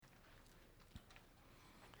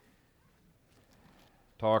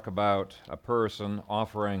talk about a person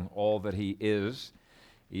offering all that he is,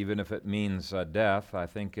 even if it means death. I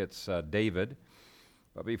think it's David.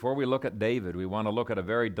 But before we look at David, we want to look at a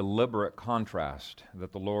very deliberate contrast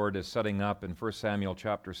that the Lord is setting up in 1 Samuel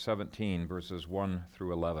chapter 17, verses 1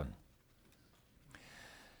 through 11.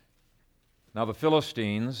 Now the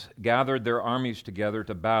Philistines gathered their armies together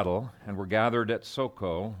to battle, and were gathered at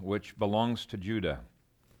Socoh, which belongs to Judah.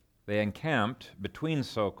 They encamped between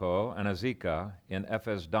Socoh and Azekah in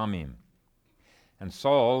Ephes-Dammim. And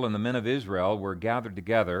Saul and the men of Israel were gathered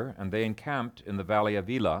together, and they encamped in the valley of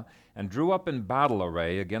Elah, and drew up in battle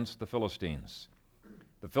array against the Philistines.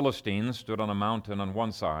 The Philistines stood on a mountain on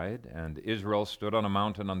one side, and Israel stood on a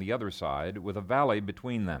mountain on the other side, with a valley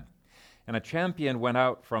between them. And a champion went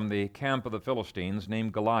out from the camp of the Philistines,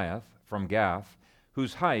 named Goliath, from Gath,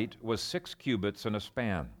 whose height was 6 cubits and a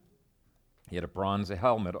span. He had a bronze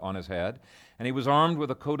helmet on his head, and he was armed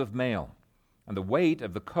with a coat of mail. And the weight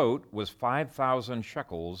of the coat was 5,000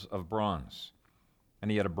 shekels of bronze.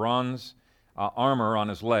 And he had a bronze armor on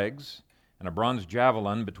his legs, and a bronze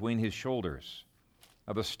javelin between his shoulders.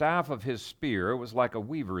 Now the staff of his spear was like a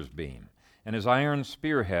weaver's beam, and his iron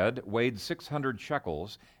spearhead weighed 600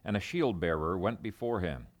 shekels, and a shield-bearer went before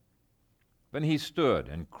him. Then he stood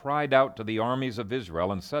and cried out to the armies of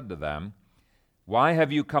Israel and said to them, "Why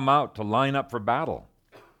have you come out to line up for battle?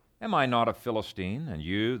 Am I not a Philistine, and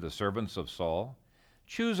you the servants of Saul?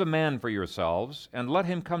 Choose a man for yourselves, and let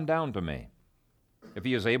him come down to me. If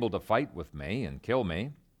he is able to fight with me and kill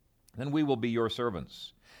me, then we will be your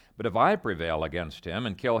servants. But if I prevail against him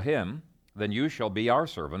and kill him, then you shall be our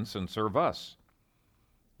servants and serve us."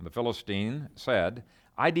 And the Philistine said,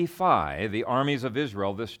 "I defy the armies of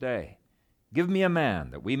Israel this day. Give me a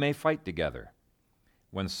man that we may fight together."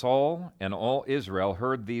 When Saul and all Israel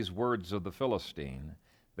heard these words of the Philistine,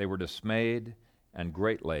 they were dismayed and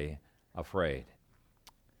greatly afraid.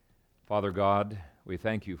 Father God, we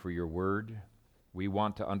thank you for your word. We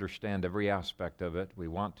want to understand every aspect of it. We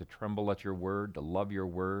want to tremble at your word, to love your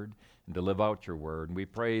word, and to live out your word. And we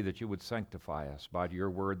pray that you would sanctify us by your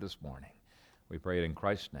word this morning. We pray it in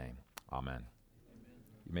Christ's name. Amen.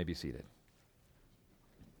 You may be seated.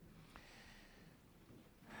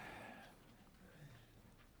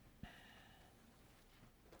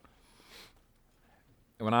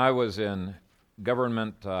 When I was in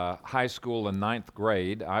government high school in 9th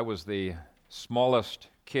grade, I was the smallest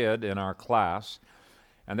kid in our class,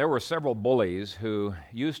 and there were several bullies who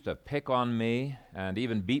used to pick on me and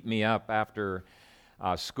even beat me up after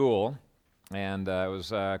school, and it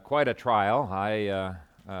was quite a trial. I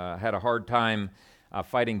had a hard time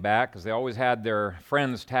fighting back because they always had their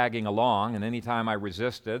friends tagging along, and anytime I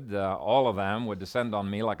resisted, all of them would descend on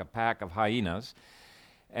me like a pack of hyenas.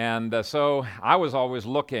 And so I was always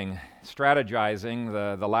looking, strategizing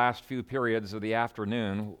the last few periods of the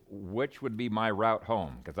afternoon, which would be my route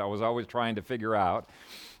home, because I was always trying to figure out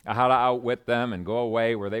how to outwit them and go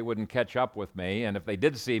away where they wouldn't catch up with me. And if they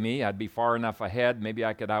did see me, I'd be far enough ahead, maybe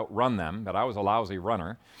I could outrun them, but I was a lousy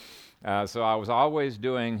runner. So I was always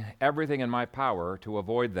doing everything in my power to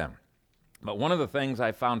avoid them. But one of the things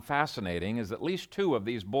I found fascinating is at least 2 of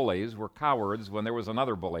these bullies were cowards when there was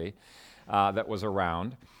another bully that was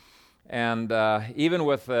around. And even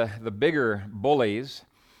with the bigger bullies,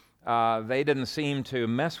 they didn't seem to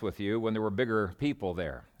mess with you when there were bigger people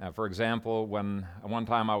there. For example, one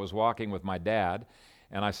time I was walking with my dad,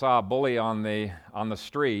 and I saw a bully on the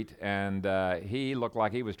street, and he looked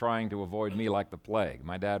like he was trying to avoid me like the plague.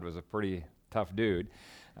 My dad was a pretty tough dude,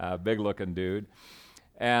 big-looking dude.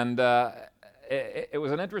 And it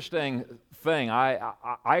was an interesting thing.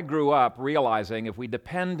 I grew up realizing if we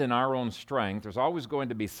depend in our own strength, there's always going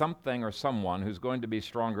to be something or someone who's going to be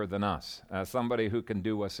stronger than us, somebody who can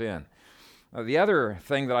do us in. The other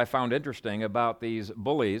thing that I found interesting about these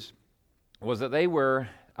bullies was that they were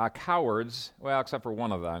cowards, well, except for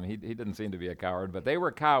one of them. He didn't seem to be a coward, but they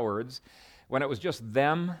were cowards when it was just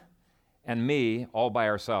them and me all by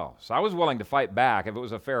ourselves. So I was willing to fight back if it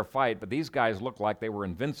was a fair fight, but these guys looked like they were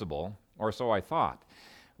invincible, or so I thought.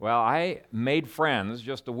 Well, I made friends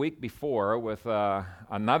just a week before with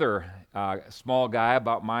another small guy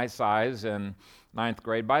about my size in 9th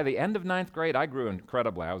grade. By the end of 9th grade, I grew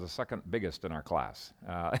incredibly. I was the second biggest in our class.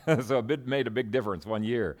 So it made a big difference one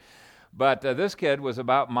year. But this kid was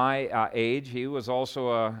about my age. He was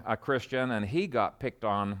also a Christian, and he got picked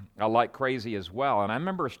on like crazy as well. And I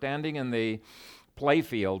remember standing in the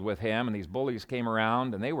playfield with him, and these bullies came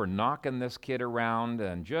around, and they were knocking this kid around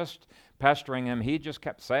and just pestering him. He just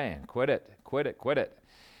kept saying, "Quit it, quit it, quit it."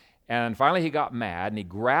 And finally he got mad, and he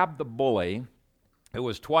grabbed the bully who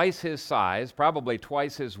was twice his size, probably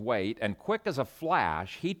twice his weight, and quick as a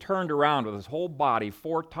flash, he turned around with his whole body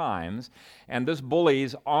 4 times, and this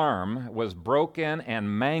bully's arm was broken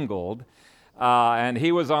and mangled, and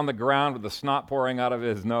he was on the ground with the snot pouring out of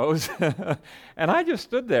his nose. And I just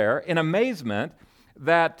stood there in amazement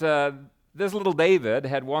that this little David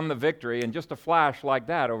had won the victory in just a flash like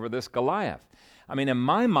that over this Goliath. I mean, in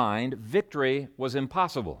my mind, victory was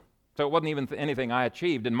impossible. So it wasn't even anything I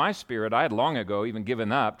achieved. In my spirit, I had long ago even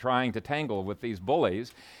given up trying to tangle with these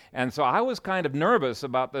bullies. And so I was kind of nervous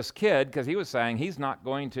about this kid because he was saying he's not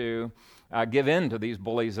going to give in to these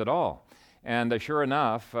bullies at all. And sure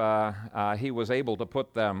enough, he was able to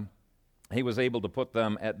put them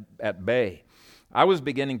at bay. I was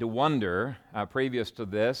beginning to wonder, previous to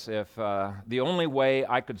this, if the only way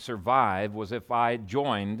I could survive was if I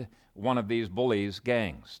joined one of these bullies'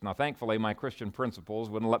 gangs. Now, thankfully, my Christian principles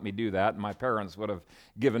wouldn't let me do that, and my parents would have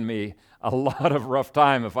given me a lot of rough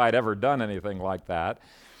time if I'd ever done anything like that.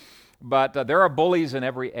 But there are bullies in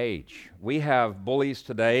every age. We have bullies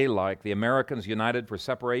today like the Americans United for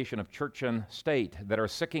Separation of Church and State that are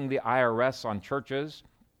sicking the IRS on churches,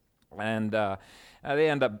 and they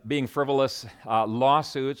end up being frivolous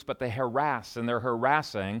lawsuits, but they harass and they're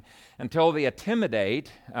harassing until they intimidate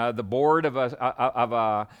the board of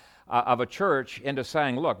a church into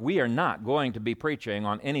saying, look, we are not going to be preaching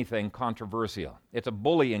on anything controversial. It's a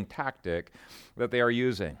bullying tactic that they are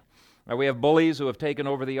using. We have bullies who have taken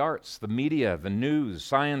over the arts, the media, the news,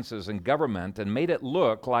 sciences, and government and made it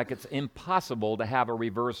look like it's impossible to have a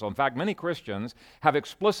reversal. In fact, many Christians have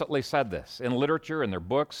explicitly said this in literature, in their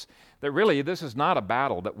books, that really this is not a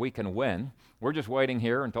battle that we can win. We're just waiting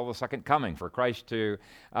here until the second coming for Christ to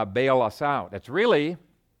bail us out. It's really,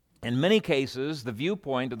 in many cases, the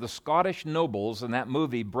viewpoint of the Scottish nobles in that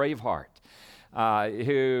movie Braveheart.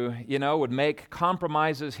 Who, would make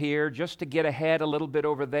compromises here just to get ahead a little bit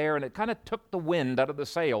over there, and it kind of took the wind out of the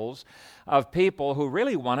sails of people who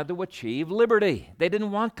really wanted to achieve liberty. They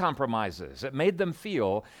didn't want compromises. It made them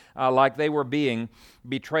feel like they were being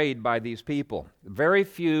betrayed by these people. Very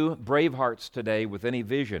few Bravehearts today with any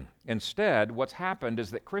vision. Instead, what's happened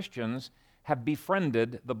is that Christians have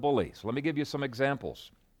befriended the bullies. Let me give you some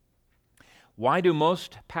examples. Why do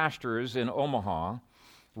most pastors in Omaha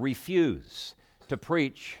refuse to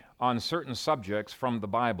preach on certain subjects from the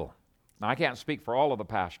Bible? Now, I can't speak for all of the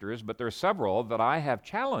pastors, but there are several that I have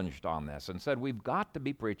challenged on this and said we've got to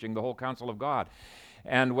be preaching the whole counsel of God.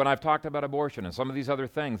 And when I've talked about abortion and some of these other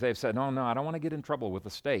things, they've said, no, I don't want to get in trouble with the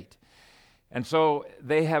state. And so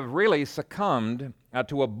they have really succumbed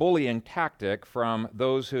to a bullying tactic from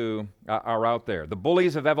those who are out there. The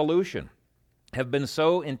bullies of evolution have been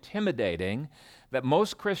so intimidating that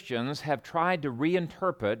most Christians have tried to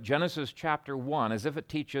reinterpret Genesis chapter 1 as if it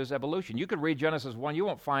teaches evolution. You could read Genesis 1, you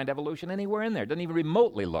won't find evolution anywhere in there. It doesn't even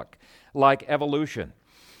remotely look like evolution.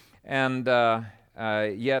 And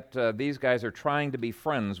yet these guys are trying to be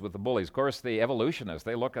friends with the bullies. Of course, the evolutionists,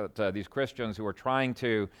 they look at these Christians who are trying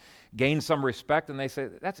to gain some respect, and they say,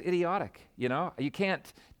 that's idiotic. You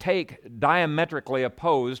can't take diametrically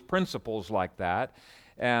opposed principles like that,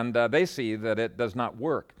 and they see that it does not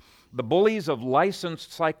work. The bullies of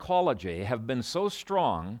licensed psychology have been so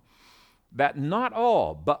strong that not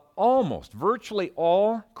all, but almost virtually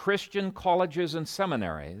all Christian colleges and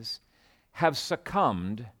seminaries have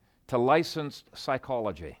succumbed to licensed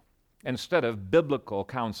psychology instead of biblical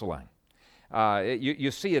counseling. You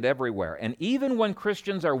see it everywhere. And even when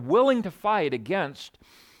Christians are willing to fight against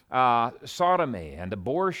sodomy and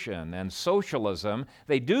abortion and socialism,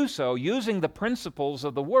 they do so using the principles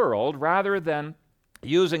of the world rather than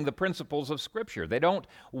using the principles of Scripture. They don't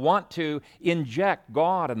want to inject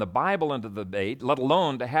God and the Bible into the debate, let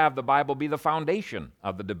alone to have the Bible be the foundation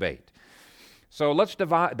of the debate. So let's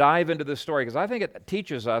dive into this story, because I think it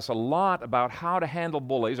teaches us a lot about how to handle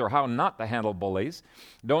bullies or how not to handle bullies.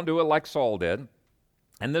 Don't do it like Saul did.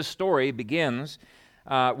 And this story begins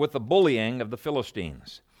with the bullying of the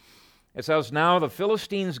Philistines. It says, "Now the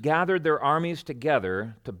Philistines gathered their armies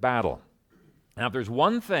together to battle." Now, if there's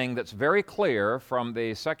one thing that's very clear from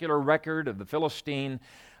the secular record of the Philistine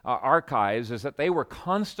archives, is that they were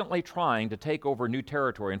constantly trying to take over new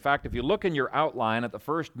territory. In fact, if you look in your outline at the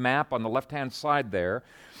first map on the left-hand side there,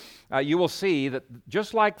 you will see that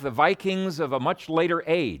just like the Vikings of a much later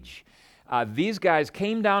age, these guys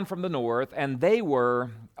came down from the north and they were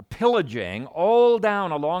pillaging all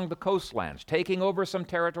down along the coastlands, taking over some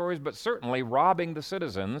territories, but certainly robbing the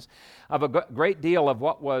citizens of a great deal of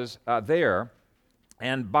what was there.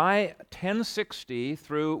 And by 1060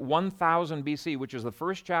 through 1000 BC, which is the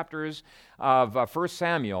first chapters of 1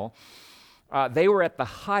 Samuel, they were at the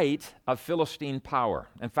height of Philistine power.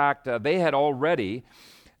 In fact, they had already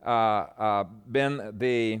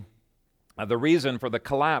been the reason for the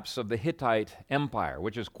collapse of the Hittite Empire,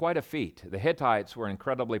 which is quite a feat. The Hittites were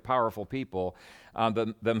incredibly powerful people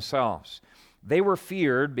themselves. They were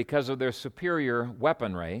feared because of their superior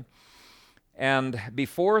weaponry, and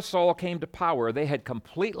before Saul came to power, they had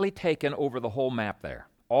completely taken over the whole map there,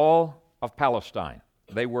 all of Palestine.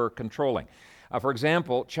 They were controlling. For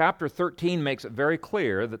example, chapter 13 makes it very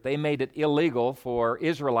clear that they made it illegal for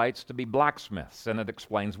Israelites to be blacksmiths, and it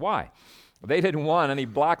explains why. They didn't want any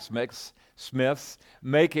blacksmiths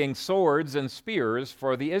making swords and spears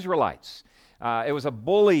for the Israelites. It was a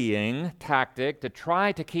bullying tactic to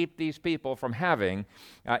try to keep these people from having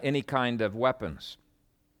any kind of weapons.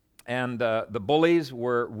 And the bullies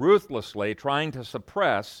were ruthlessly trying to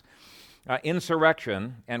suppress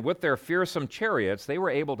insurrection, and with their fearsome chariots, they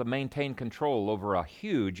were able to maintain control over a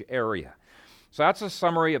huge area. So that's a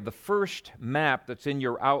summary of the first map that's in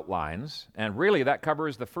your outlines, and really that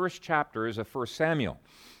covers the first chapters of 1 Samuel.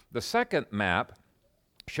 The second map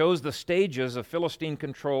shows the stages of Philistine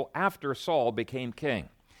control after Saul became king.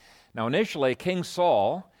 Now, initially, King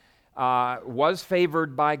Saul was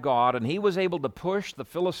favored by God, and he was able to push the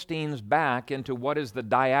Philistines back into what is the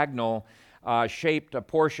diagonal shaped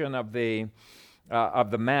portion of the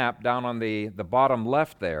map down on the bottom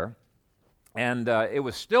left there. And it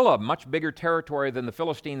was still a much bigger territory than the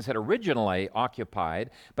Philistines had originally occupied,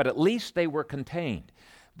 but at least they were contained.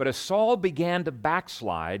 But as Saul began to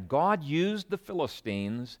backslide, God used the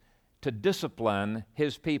Philistines to discipline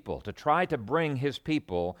his people, to try to bring his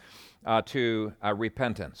people to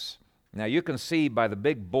repentance. Now you can see by the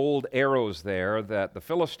big bold arrows there that the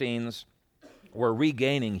Philistines were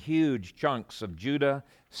regaining huge chunks of Judah,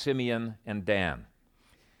 Simeon, and Dan.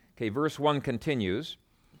 Okay, verse 1 continues,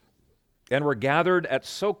 "And were gathered at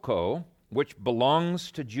Socoh, which belongs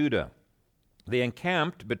to Judah. They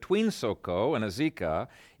encamped between Socoh and Azekah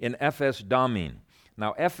in Ephes Dammim."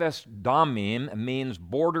 Now, Ephes Dammim means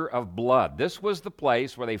border of blood. This was the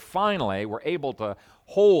place where they finally were able to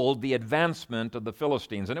hold the advancement of the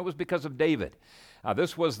Philistines, and it was because of David.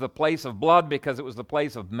 This was the place of blood because it was the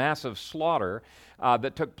place of massive slaughter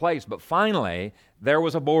that took place. But finally, there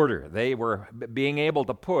was a border. They were being able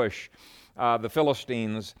to push the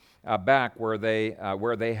Philistines back where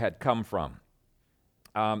they had come from.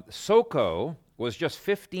 Socoh was just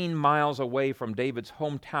 15 miles away from David's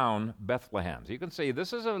hometown, Bethlehem. So you can see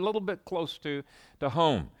this is a little bit close to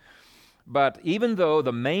home. But even though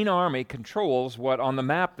the main army controls what on the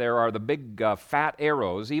map there are the big fat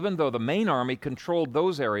arrows, even though the main army controlled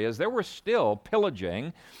those areas, there were still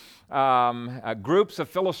pillaging groups of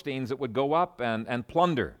Philistines that would go up and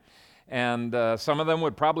plunder. And some of them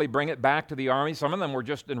would probably bring it back to the army. Some of them were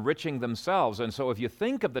just enriching themselves. And so if you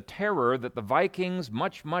think of the terror that the Vikings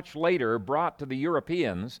much, much later brought to the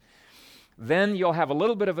Europeans, then you'll have a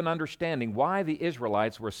little bit of an understanding why the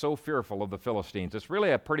Israelites were so fearful of the Philistines. It's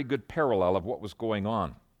really a pretty good parallel of what was going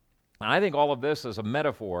on. And I think all of this is a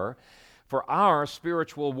metaphor for our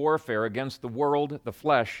spiritual warfare against the world, the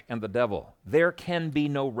flesh, and the devil. There can be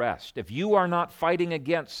no rest. If you are not fighting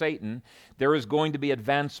against Satan, there is going to be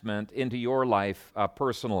advancement into your life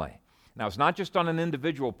personally. Now, it's not just on an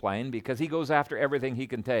individual plane, because he goes after everything he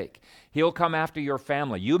can take. He'll come after your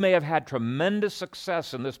family. You may have had tremendous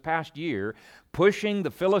success in this past year pushing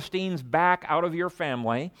the Philistines back out of your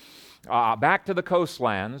family, back to the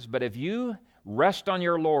coastlands, but if you rest on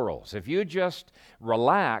your laurels, if you just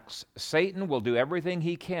relax, Satan will do everything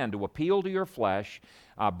he can to appeal to your flesh,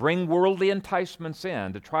 bring worldly enticements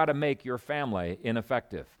in to try to make your family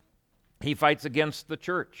ineffective. He fights against the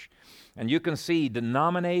church. And you can see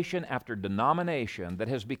denomination after denomination that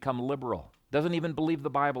has become liberal, doesn't even believe the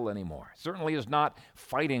Bible anymore, certainly is not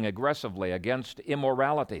fighting aggressively against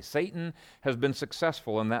immorality. Satan has been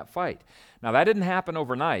successful in that fight. Now, that didn't happen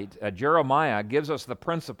overnight. Jeremiah gives us the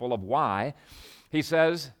principle of why. He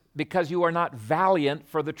says, because you are not valiant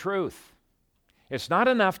for the truth. It's not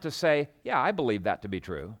enough to say, yeah, I believe that to be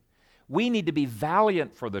true. We need to be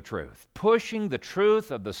valiant for the truth, pushing the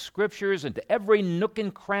truth of the Scriptures into every nook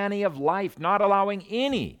and cranny of life, not allowing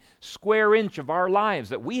any square inch of our lives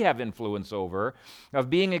that we have influence over of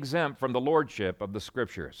being exempt from the lordship of the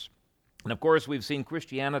Scriptures. And of course, we've seen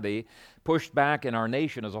Christianity pushed back in our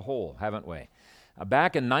nation as a whole, haven't we?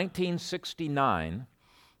 Back in 1969,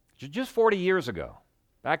 just 40 years ago,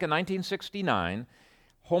 back in 1969,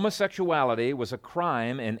 homosexuality was a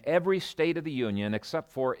crime in every state of the Union except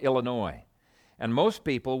for Illinois. And most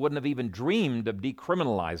people wouldn't have even dreamed of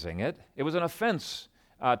decriminalizing it. It was an offense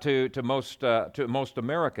to most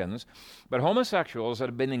Americans. But homosexuals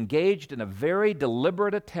have been engaged in a very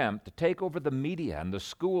deliberate attempt to take over the media and the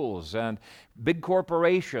schools and big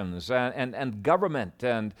corporations and government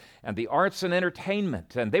and the arts and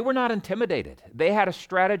entertainment. And they were not intimidated. They had a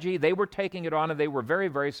strategy. They were taking it on, and they were very,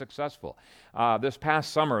 very successful. This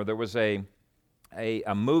past summer, there was a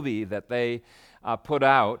movie that they put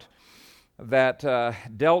out that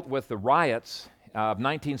dealt with the riots of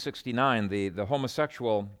 1969, the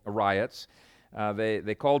homosexual riots.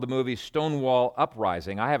 They called the movie Stonewall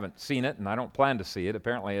Uprising. I haven't seen it, and I don't plan to see it.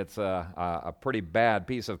 Apparently, it's a pretty bad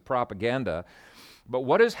piece of propaganda. But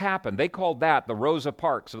what has happened, they called that the Rosa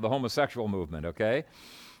Parks of the homosexual movement, okay?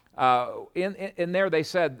 In there, they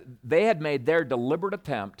said they had made their deliberate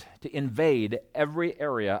attempt to invade every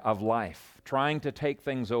area of life, trying to take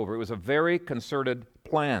things over. It was a very concerted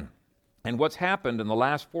plan. And what's happened in the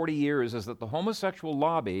last 40 years is that the homosexual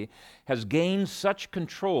lobby has gained such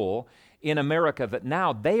control in America that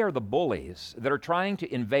now they are the bullies that are trying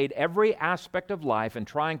to invade every aspect of life and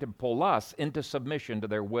trying to pull us into submission to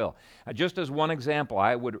their will. Just as one example,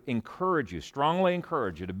 I would strongly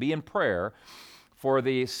encourage you to be in prayer for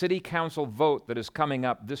the city council vote that is coming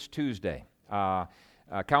up this Tuesday.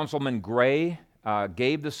 Councilman Gray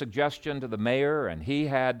gave the suggestion to the mayor, and he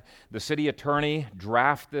had the city attorney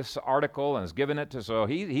draft this article and has given it to, so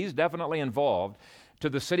he's definitely involved, to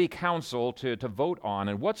the city council to vote on.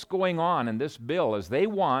 And what's going on in this bill is they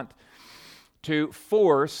want to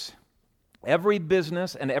force every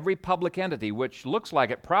business and every public entity, which looks like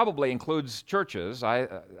it probably includes churches. I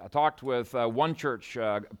talked with one church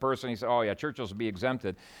person. He said, oh yeah, churches will be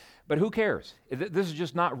exempted. But who cares? This is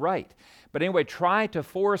just not right. But anyway, try to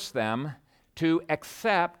force them to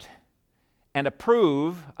accept and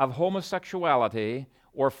approve of homosexuality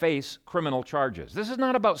or face criminal charges. This is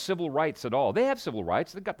not about civil rights at all. They have civil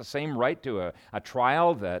rights. They've got the same right to a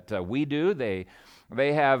trial that we do. They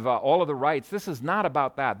have all of the rights. This is not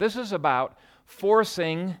about that. This is about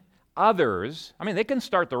forcing others. I mean, they can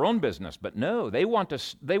start their own business, but no, they want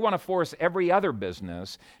to force every other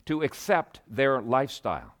business to accept their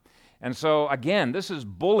lifestyle. And so, again, this is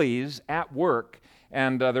bullies at work.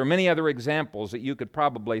 And there are many other examples that you could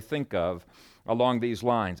probably think of along these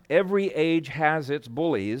lines. Every age has its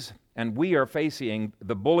bullies, and we are facing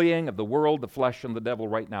the bullying of the world, the flesh, and the devil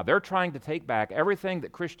right now. They're trying to take back everything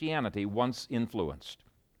that Christianity once influenced.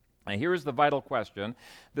 And here's the vital question.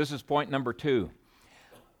 This is point number 2.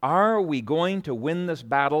 Are we going to win this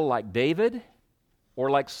battle like David or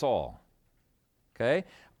like Saul? Okay?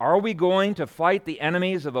 Are we going to fight the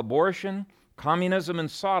enemies of abortion, communism,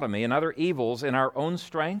 and sodomy and other evils in our own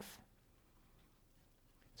strength?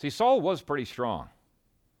 See, Saul was pretty strong.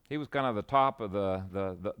 He was kind of the top of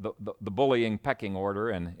the bullying pecking order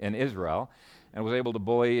in Israel, and was able to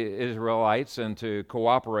bully Israelites into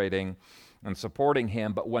cooperating and supporting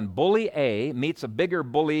him. But when bully A meets a bigger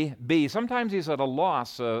bully B, sometimes he's at a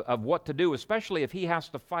loss of what to do, especially if he has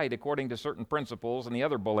to fight according to certain principles and the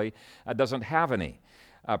other bully doesn't have any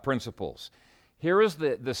principles. Here is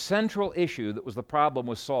the central issue that was the problem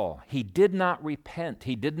with Saul. He did not repent.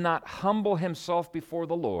 He did not humble himself before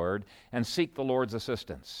the Lord and seek the Lord's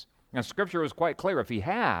assistance. And Scripture was quite clear. If he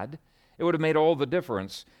had, it would have made all the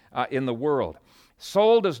difference in the world.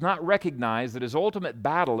 Saul does not recognize that his ultimate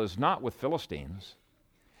battle is not with Philistines.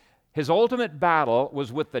 His ultimate battle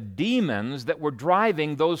was with the demons that were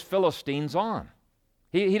driving those Philistines on.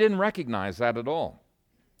 He didn't recognize that at all.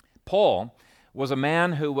 Paul was a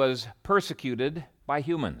man who was persecuted by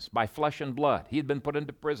humans, by flesh and blood. He had been put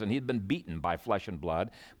into prison. He had been beaten by flesh and blood.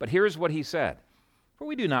 But here's what he said. For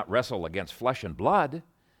we do not wrestle against flesh and blood,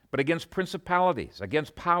 but against principalities,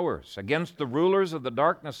 against powers, against the rulers of the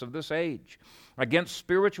darkness of this age, against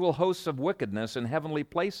spiritual hosts of wickedness in heavenly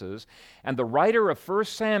places. And the writer of 1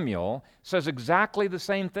 Samuel says exactly the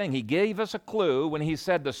same thing. He gave us a clue when he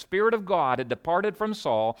said the Spirit of God had departed from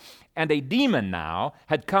Saul, and a demon now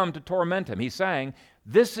had come to torment him. He's saying,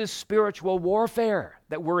 this is spiritual warfare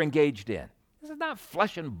that we're engaged in. This is not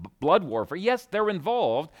flesh and blood warfare. Yes, they're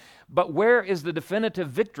involved, but where is the definitive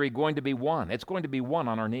victory going to be won? It's going to be won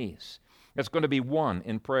on our knees. It's going to be won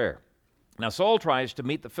in prayer. Now, Saul tries to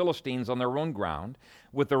meet the Philistines on their own ground,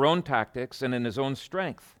 with their own tactics and in his own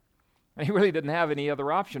strength. And he really didn't have any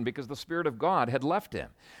other option because the Spirit of God had left him.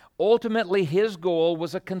 Ultimately, his goal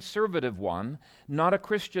was a conservative one, not a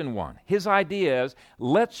Christian one. His idea is,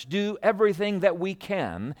 let's do everything that we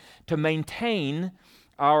can to maintain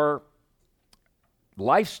our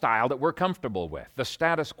lifestyle that we're comfortable with, the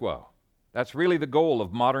status quo. That's really the goal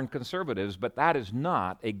of modern conservatives, but that is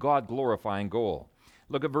not a God-glorifying goal.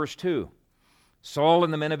 Look at verse 2. Saul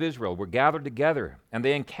and the men of Israel were gathered together, and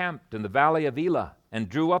they encamped in the valley of Elah. and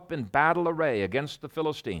drew up in battle array against the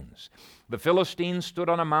Philistines. The Philistines stood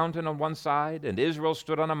on a mountain on one side, and Israel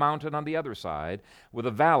stood on a mountain on the other side, with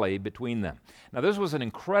a valley between them. Now, this was an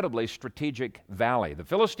incredibly strategic valley. The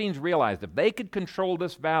Philistines realized if they could control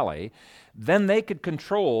this valley, then they could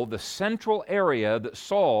control the central area that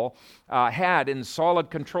Saul had in solid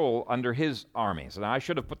control under his armies. And I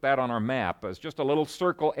should have put that on our map. It's just a little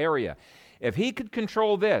circle area. If he could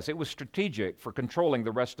control this, it was strategic for controlling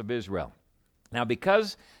the rest of Israel. Now,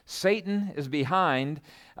 because Satan is behind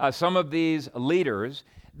some of these leaders,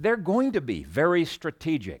 they're going to be very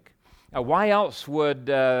strategic. Why else would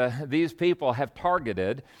these people have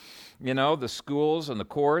targeted, the schools and the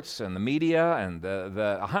courts and the media and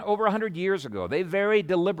over 100 years ago? They very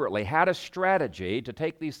deliberately had a strategy to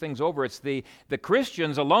take these things over. It's the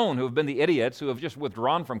Christians alone who have been the idiots who have just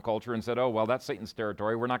withdrawn from culture and said, oh, well, that's Satan's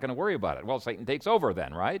territory. We're not going to worry about it. Well, Satan takes over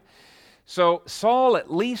then, right? So Saul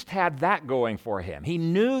at least had that going for him. He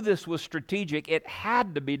knew this was strategic. It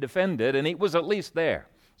had to be defended, and he was at least there.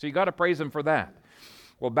 So you got to praise him for that.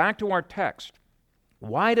 Well, back to our text.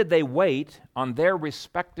 Why did they wait on their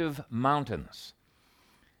respective mountains?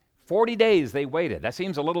 40 days they waited. That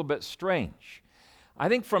seems a little bit strange. I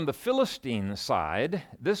think from the Philistine side,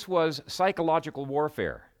 this was psychological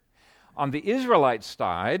warfare. On the Israelite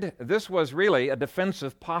side, this was really a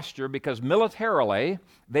defensive posture because militarily,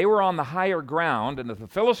 they were on the higher ground, and if the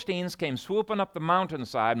Philistines came swooping up the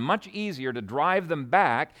mountainside, much easier to drive them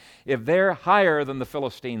back if they're higher than the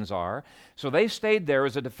Philistines are. So they stayed there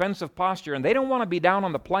as a defensive posture, and they don't want to be down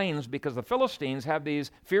on the plains because the Philistines have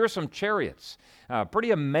these fearsome chariots.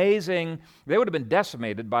 Pretty amazing. They would have been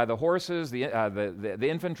decimated by the horses, the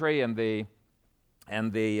infantry, and the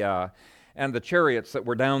chariots that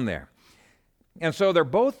were down there. And so they're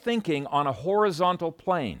both thinking on a horizontal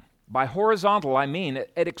plane. By horizontal, I mean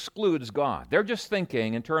it excludes God. They're just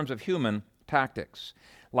thinking in terms of human tactics.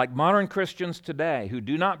 Like modern Christians today who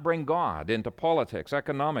do not bring God into politics,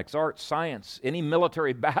 economics, arts, science, any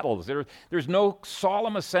military battles. There's no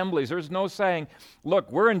solemn assemblies. There's no saying, look,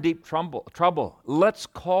 we're in deep trouble. Let's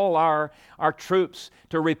call our troops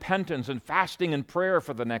to repentance and fasting and prayer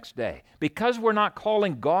for the next day. Because we're not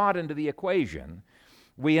calling God into the equation,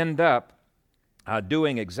 we end up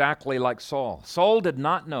doing exactly like Saul. Saul did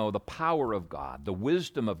not know the power of God, the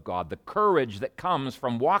wisdom of God, the courage that comes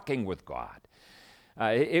from walking with God.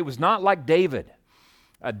 It was not like David.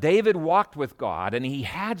 David walked with God, and he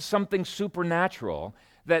had something supernatural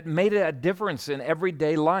that made a difference in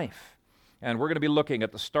everyday life. And we're going to be looking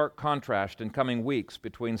at the stark contrast in coming weeks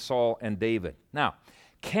between Saul and David. Now,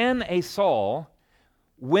 can a Saul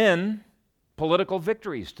win political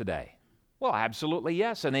victories today? Well, absolutely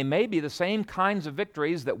yes, and they may be the same kinds of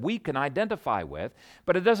victories that we can identify with,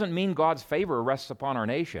 but it doesn't mean God's favor rests upon our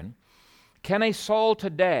nation. Can a Saul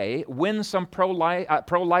today win some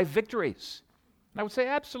pro-life victories? I would say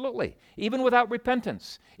absolutely. Even without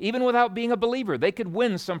repentance, even without being a believer, they could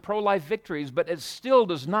win some pro-life victories, but it still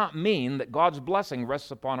does not mean that God's blessing rests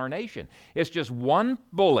upon our nation. It's just one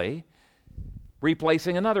bully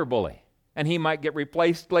replacing another bully. And he might get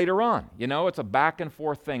replaced later on. It's a back and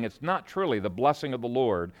forth thing. It's not truly the blessing of the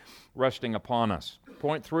Lord resting upon us.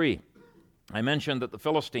 Point 3, I mentioned that the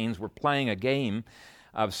Philistines were playing a game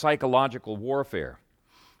of psychological warfare.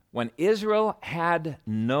 When Israel had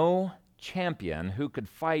no champion who could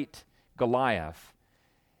fight Goliath,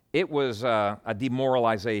 it was a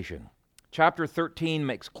demoralization. Chapter 13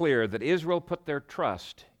 makes clear that Israel put their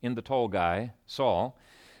trust in the tall guy, Saul.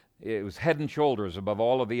 It was head and shoulders above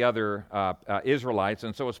all of the other Israelites,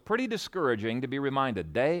 and so it's pretty discouraging to be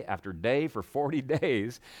reminded day after day for 40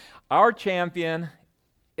 days, our champion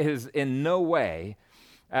is in no way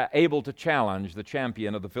able to challenge the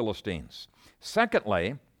champion of the Philistines.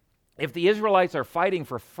 Secondly, if the Israelites are fighting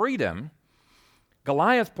for freedom,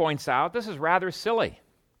 Goliath points out this is rather silly.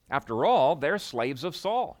 After all, they're slaves of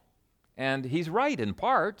Saul. And he's right in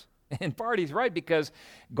part. In part, he's right because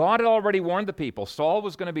God had already warned the people. Saul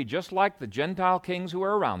was going to be just like the Gentile kings who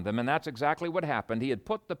were around them, and that's exactly what happened. He had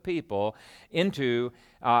put the people into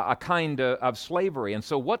a kind of slavery. And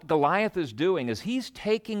so what Goliath is doing is he's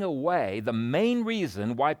taking away the main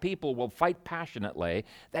reason why people will fight passionately.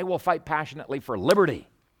 They will fight passionately for liberty.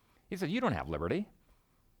 He said, you don't have liberty.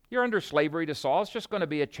 You're under slavery to Saul. It's just going to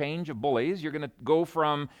be a change of bullies. You're going to go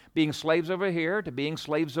from being slaves over here to being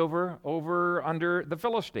slaves over under the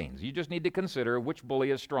Philistines. You just need to consider which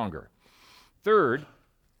bully is stronger. Third,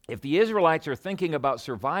 if the Israelites are thinking about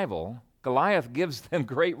survival, Goliath gives them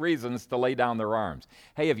great reasons to lay down their arms.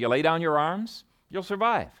 Hey, if you lay down your arms, you'll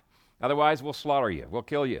survive. Otherwise, we'll slaughter you. We'll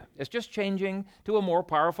kill you. It's just changing to a more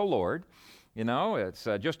powerful Lord. You know, it's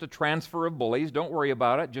just a transfer of bullies. Don't worry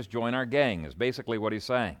about it. Just join our gang is basically what he's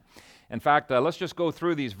saying. In fact, let's just go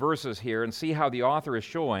through these verses here and see how the author is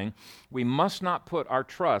showing we must not put our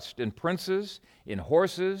trust in princes, in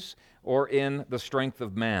horses, or in the strength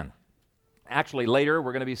of man. Actually, later,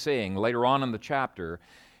 we're going to be seeing, later on in the chapter,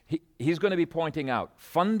 he's going to be pointing out,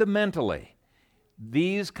 fundamentally,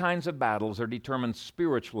 these kinds of battles are determined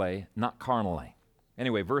spiritually, not carnally.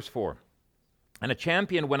 Anyway, verse 4. And a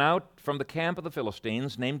champion went out from the camp of the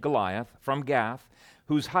Philistines, named Goliath, from Gath,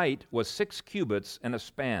 whose height was 6 cubits and a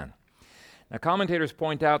span. Now, commentators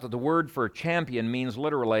point out that the word for champion means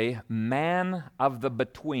literally man of the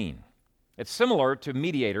between. It's similar to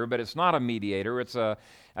mediator, but it's not a mediator. It's a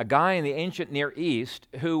guy in the ancient Near East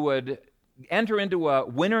who would enter into a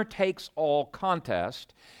winner-takes-all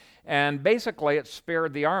contest, and basically it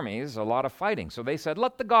spared the armies a lot of fighting. So they said,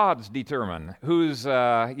 let the gods determine whose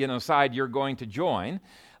side you're going to join.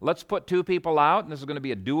 Let's put 2 people out, and this is going to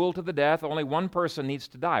be a duel to the death. Only one person needs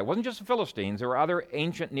to die. It wasn't just the Philistines. There were other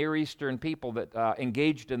ancient Near Eastern people that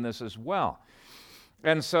engaged in this as well.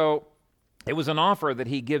 And so it was an offer that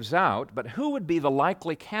he gives out, but who would be the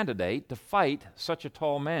likely candidate to fight such a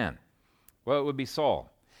tall man? Well, it would be Saul.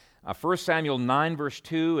 1 Samuel 9, verse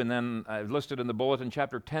 2, and then listed in the bulletin,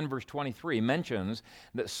 chapter 10, verse 23, mentions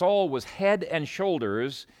that Saul was head and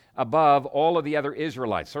shoulders above all of the other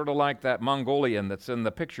Israelites, sort of like that Mongolian that's in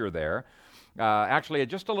the picture there. Actually,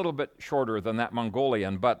 just a little bit shorter than that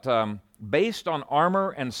Mongolian, but based on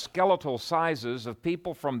armor and skeletal sizes of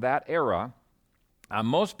people from that era,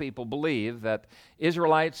 most people believe that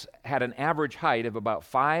Israelites had an average height of about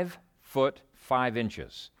 5 foot 5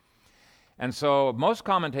 inches. And so most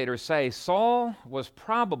commentators say Saul was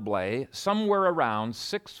probably somewhere around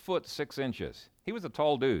 6 foot 6 inches. He was a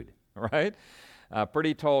tall dude, right? A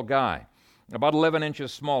pretty tall guy, about 11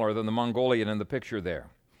 inches smaller than the Mongolian in the picture there.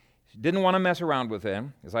 Didn't want to mess around with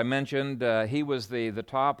him. As I mentioned, he was the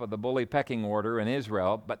top of the bully pecking order in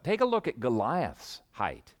Israel. But take a look at Goliath's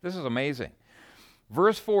height. This is amazing.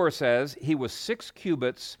 Verse 4 says he was 6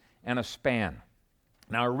 cubits and a span.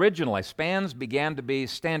 Now, originally, spans began to be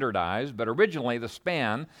standardized, but originally the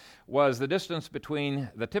span was the distance between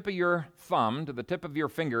the tip of your thumb to the tip of your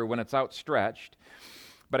finger when it's outstretched.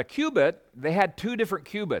 But a cubit, they had 2 different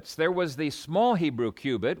cubits. There was the small Hebrew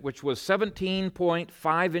cubit, which was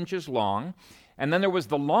 17.5 inches long, and then there was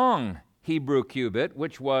the long Hebrew cubit,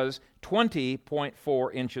 which was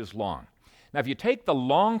 20.4 inches long. Now, if you take the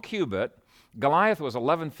long cubit, Goliath was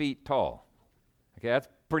 11 feet tall. Okay, that's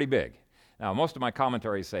pretty big. Now, most of my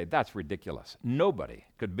commentaries say that's ridiculous. Nobody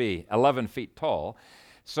could be 11 feet tall.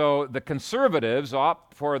 So the conservatives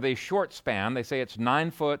opt for the short span. They say it's 9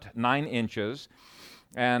 foot 9 inches.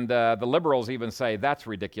 And the liberals even say that's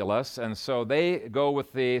ridiculous. And so they go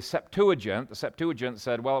with the Septuagint. The Septuagint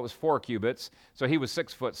said, well, it was 4 cubits. So he was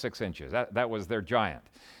 6 foot 6 inches. That was their giant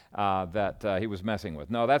that he was messing with.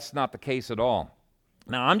 No, that's not the case at all.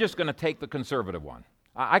 Now, I'm just going to take the conservative one.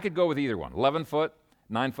 I could go with either one. 11 foot.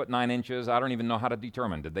 9 foot 9 inches. I don't even know how to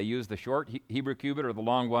determine. Did they use the short Hebrew cubit or the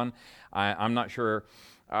long one? I'm not sure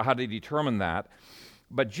how to determine that.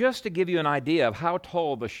 But just to give you an idea of how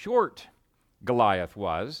tall the short Goliath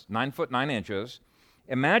was, 9 foot 9 inches,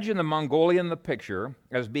 imagine the Mongolian in the picture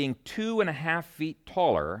as being 2.5 feet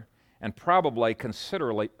taller and probably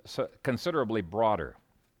considerably broader.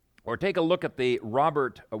 Or take a look at the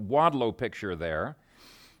Robert Wadlow picture there,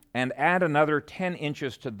 and add another 10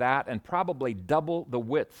 inches to that and probably double the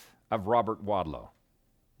width of Robert Wadlow.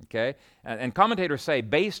 Okay? And commentators say,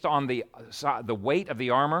 based on the weight of the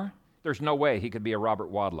armor, there's no way he could be a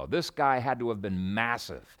Robert Wadlow. This guy had to have been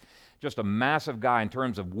massive. Just a massive guy in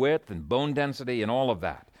terms of width and bone density and all of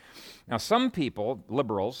that. Now, some people,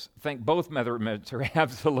 liberals, think both measurements are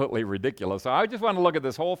absolutely ridiculous. So I just want to look at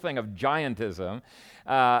this whole thing of giantism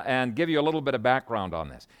and give you a little bit of background on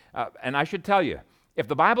this. And I should tell you, if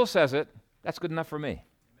the Bible says it, that's good enough for me.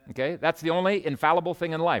 Okay? That's the only infallible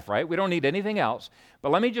thing in life, right? We don't need anything else.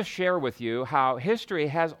 But let me just share with you how history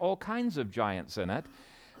has all kinds of giants in it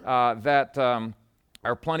that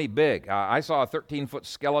are plenty big. I saw a 13-foot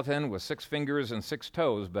skeleton with 6 fingers and 6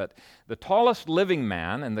 toes, but the tallest living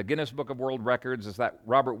man in the Guinness Book of World Records is that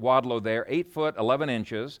Robert Wadlow there, 8 foot 11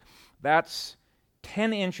 inches. That's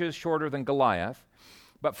 10 inches shorter than Goliath.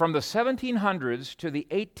 But from the 1700s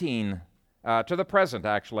to the present,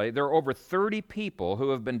 actually, there are over 30 people who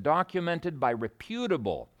have been documented by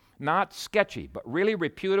reputable, not sketchy, but really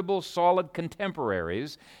reputable, solid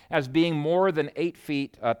contemporaries as being more than 8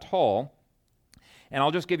 feet tall. And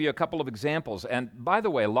I'll just give you a couple of examples. And by the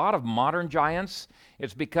way, a lot of modern giants,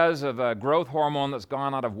 it's because of a growth hormone that's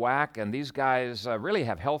gone out of whack, and these guys really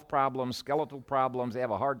have health problems, skeletal problems. They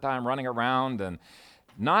have a hard time running around, and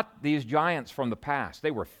not these giants from the past.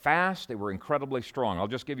 They were fast. They were incredibly strong. I'll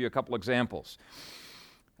just give you a couple examples.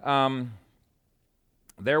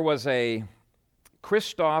 There was a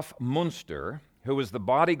Christoph Münster, who was the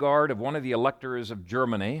bodyguard of one of the electors of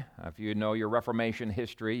Germany. If you know your Reformation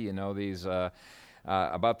history, you know these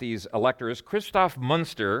about these electors. Christoph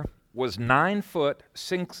Münster was 9 foot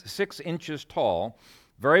 6 inches tall,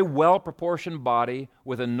 very well-proportioned body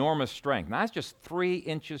with enormous strength. Now, that's just 3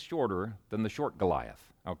 inches shorter than the short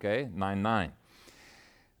Goliath, okay, 9'9".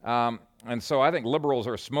 And so I think liberals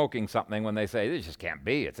are smoking something when they say, this just can't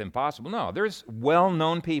be, it's impossible. No, there's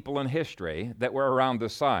well-known people in history that were around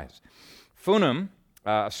this size. Funum,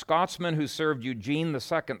 a Scotsman who served Eugene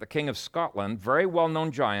II, the King of Scotland, very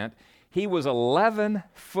well-known giant, he was 11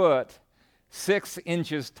 foot 6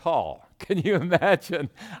 inches tall. Can you imagine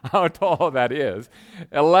how tall that is?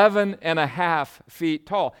 11 and a half feet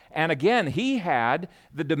tall. And again, he had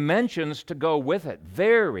the dimensions to go with it.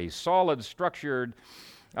 Very solid, structured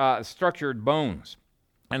bones.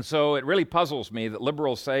 And so it really puzzles me that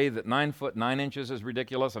liberals say that 9 foot 9 inches is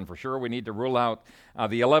ridiculous, and for sure we need to rule out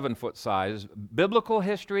the 11-foot size. Biblical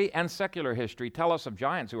history and secular history tell us of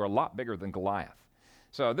giants who are a lot bigger than Goliath.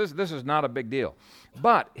 So this is not a big deal.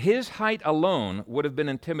 But his height alone would have been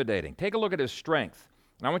intimidating. Take a look at his strength.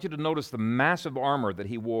 And I want you to notice the massive armor that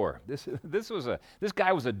he wore. This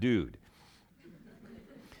guy was a dude.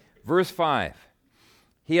 Verse 5.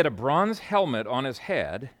 He had a bronze helmet on his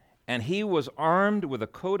head, and he was armed with a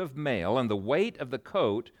coat of mail, and the weight of the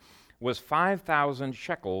coat was 5,000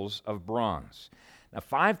 shekels of bronze. Now,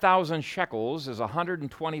 5,000 shekels is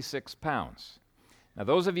 126 pounds. Now,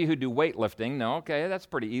 those of you who do weightlifting know, okay, that's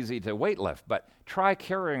pretty easy to weightlift, but try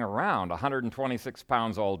carrying around 126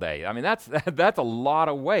 pounds all day. I mean, that's a lot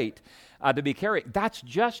of weight to be carried. That's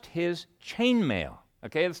just his chainmail,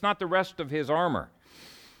 okay? It's not the rest of his armor.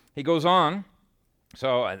 He goes on.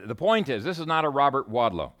 So the point is, this is not a Robert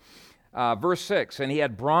Wadlow. Verse 6, and he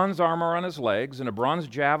had bronze armor on his legs and a bronze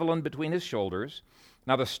javelin between his shoulders.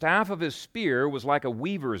 Now the staff of his spear was like a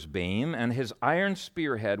weaver's beam, and his iron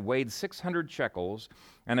spearhead weighed 600 shekels,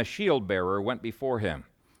 and a shield-bearer went before him.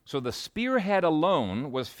 So the spearhead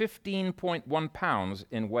alone was 15.1 pounds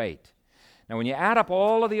in weight. Now when you add up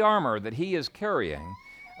all of the armor that he is carrying,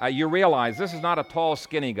 you realize this is not a tall,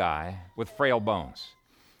 skinny guy with frail bones.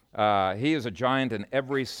 He is a giant in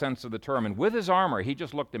every sense of the term, and with his armor, he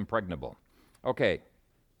just looked impregnable. Okay,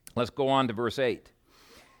 let's go on to verse 8.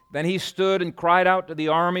 Then he stood and cried out to the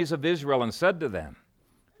armies of Israel and said to them,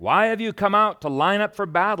 why have you come out to line up for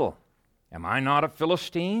battle? Am I not a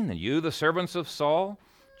Philistine, and you the servants of Saul?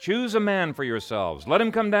 Choose a man for yourselves. Let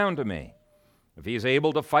him come down to me. If he is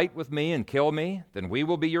able to fight with me and kill me, then we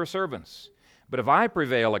will be your servants. But if I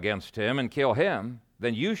prevail against him and kill him,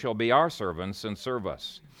 then you shall be our servants and serve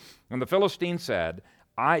us. And the Philistine said,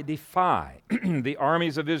 I defy the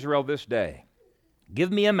armies of Israel this day.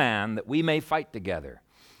 Give me a man that we may fight together.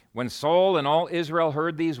 When Saul and all Israel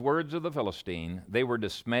heard these words of the Philistine, they were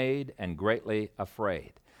dismayed and greatly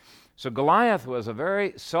afraid. So Goliath was a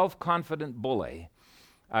very self-confident bully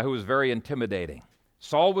who was very intimidating.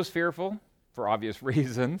 Saul was fearful for obvious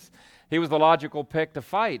reasons. He was the logical pick to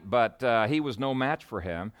fight, but he was no match for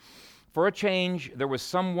him. For a change, there was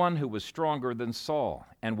someone who was stronger than Saul.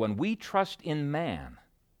 And when we trust in man,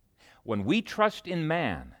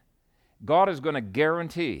 God is going to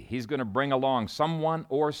guarantee He's going to bring along someone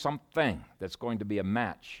or something that's going to be a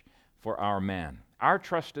match for our man. Our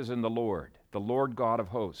trust is in the Lord God of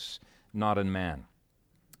hosts, not in man.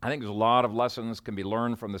 I think there's a lot of lessons can be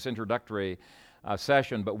learned from this introductory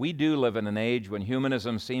session, but we do live in an age when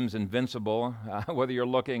humanism seems invincible, whether you're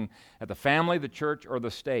looking at the family, the church, or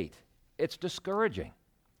the state. It's discouraging.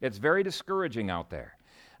 It's very discouraging out there.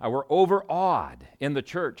 We're overawed in the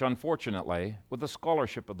church, unfortunately, with the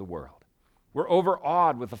scholarship of the world. We're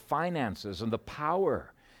overawed with the finances and the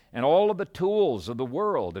power and all of the tools of the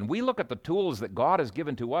world. And we look at the tools that God has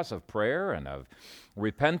given to us of prayer and of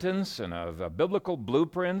repentance and of biblical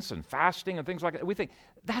blueprints and fasting and things like that. We think,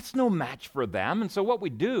 that's no match for them. And so what we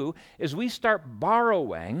do is we start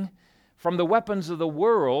borrowing from the weapons of the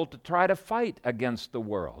world to try to fight against the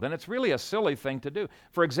world. And it's really a silly thing to do.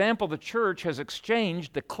 For example, the church has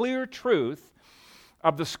exchanged the clear truth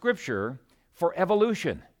of the Scripture for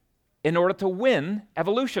evolution in order to win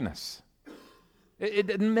evolutionists. It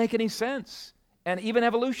didn't make any sense. And even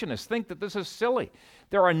evolutionists think that this is silly.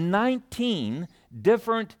 There are 19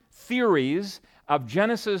 different theories of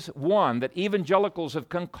Genesis 1 that evangelicals have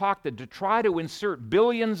concocted to try to insert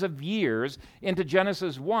billions of years into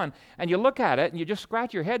Genesis 1, and you look at it and you just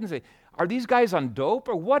scratch your head and say, are these guys on dope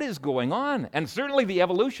or what is going on? And certainly the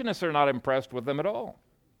evolutionists are not impressed with them at all.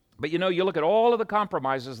 But you look at all of the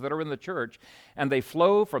compromises that are in the church, and they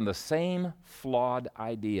flow from the same flawed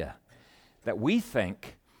idea that we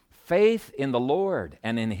think faith in the Lord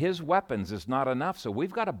and in His weapons is not enough, so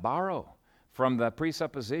we've got to borrow from the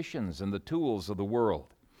presuppositions and the tools of the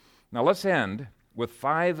world. Now let's end with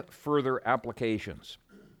 5 further applications.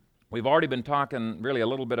 We've already been talking really a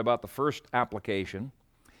little bit about the first application,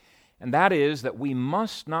 and that is that we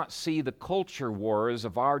must not see the culture wars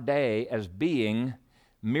of our day as being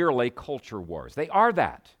merely culture wars. They are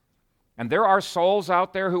that. And there are souls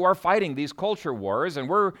out there who are fighting these culture wars, and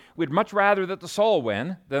we'd much rather that the Saul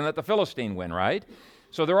win than that the Philistine win, right?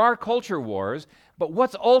 So there are culture wars, but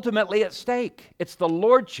what's ultimately at stake? It's the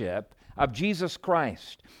lordship of Jesus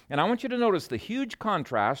Christ. And I want you to notice the huge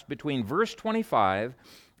contrast between verse 25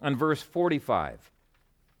 and verse 45.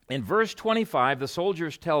 In verse 25, the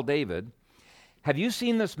soldiers tell David, "Have you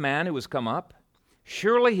seen this man who has come up?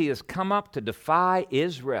 Surely he has come up to defy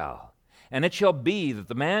Israel. And it shall be that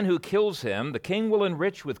the man who kills him, the king will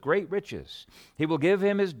enrich with great riches. He will give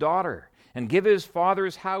him his daughter, and give his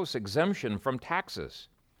father's house exemption from taxes."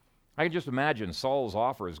 I can just imagine Saul's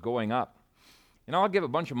offers going up. I'll give a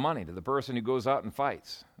bunch of money to the person who goes out and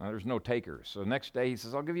fights. There's no takers. So the next day he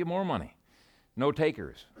says, I'll give you more money. No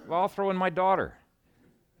takers. Well, I'll throw in my daughter.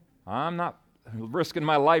 I'm not risking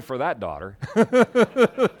my life for that daughter.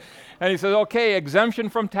 And he says, okay, exemption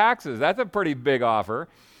from taxes. That's a pretty big offer.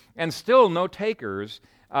 And still no takers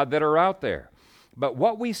that are out there. But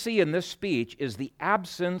what we see in this speech is the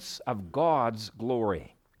absence of God's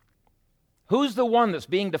glory. Who's the one that's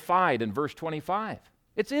being defied in verse 25?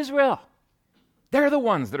 It's Israel. They're the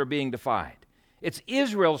ones that are being defied. It's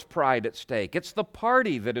Israel's pride at stake. It's the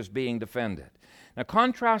party that is being defended. Now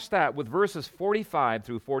contrast that with verses 45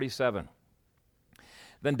 through 47.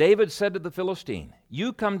 Then David said to the Philistine,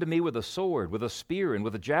 "You come to me with a sword, with a spear, and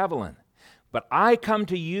with a javelin. But I come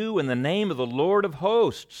to you in the name of the Lord of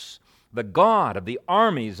hosts, the God of the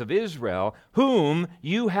armies of Israel, whom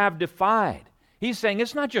you have defied." He's saying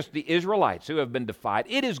it's not just the Israelites who have been defied.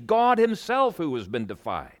 It is God Himself who has been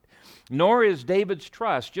defied. Nor is David's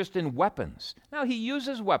trust just in weapons. Now, he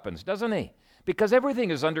uses weapons, doesn't he? Because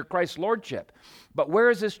everything is under Christ's lordship. But where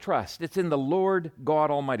is his trust? It's in the Lord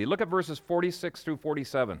God Almighty. Look at verses 46 through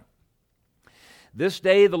 47. "This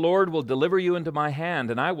day the Lord will deliver you into my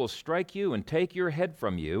hand, and I will strike you and take your head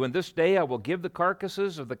from you. And this day I will give the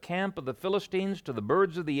carcasses of the camp of the Philistines to the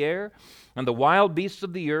birds of the air and the wild beasts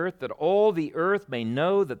of the earth, that all the earth may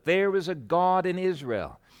know that there is a God in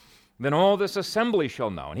Israel. Then all this assembly shall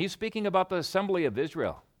know." And he's speaking about the assembly of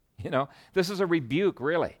Israel. This is a rebuke,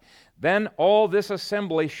 really. "Then all this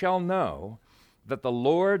assembly shall know that the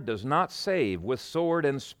Lord does not save with sword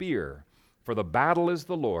and spear, for the battle is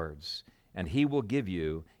the Lord's, and He will give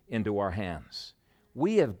you into our hands."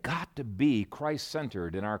 We have got to be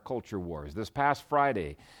Christ-centered in our culture wars. This past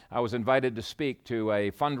Friday, I was invited to speak to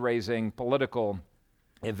a fundraising political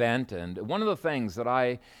event, and one of the things that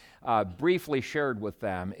I briefly shared with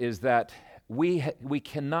them is that we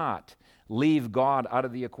cannot leave God out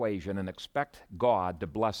of the equation and expect God to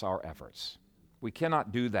bless our efforts. We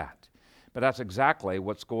cannot do that. But that's exactly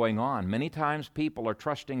what's going on. Many times people are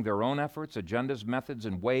trusting their own efforts, agendas, methods,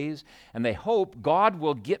 and ways, and they hope God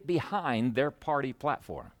will get behind their party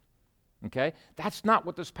platform. Okay? That's not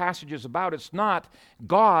what this passage is about. It's not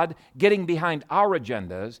God getting behind our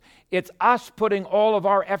agendas. It's us putting all of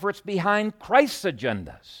our efforts behind Christ's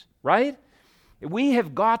agendas, right? We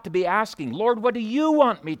have got to be asking, Lord, what do you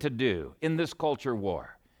want me to do in this culture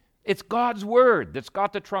war? It's God's word that's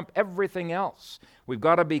got to trump everything else. We've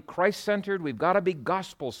got to be Christ-centered. We've got to be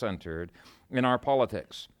gospel-centered in our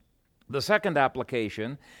politics. The second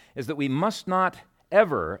application is that we must not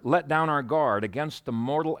ever let down our guard against the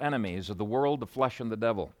mortal enemies of the world, the flesh, and the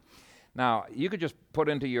devil. Now, you could just put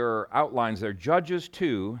into your outlines there Judges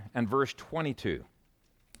 2 and verse 22.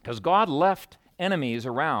 Because God left enemies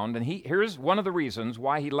around, and here's one of the reasons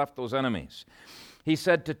why He left those enemies. He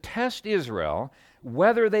said to test Israel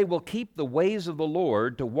whether they will keep the ways of the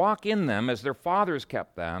Lord, to walk in them as their fathers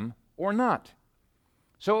kept them, or not.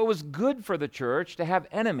 So it was good for the church to have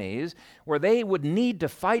enemies where they would need to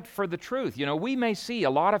fight for the truth. We may see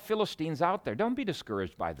a lot of Philistines out there. Don't be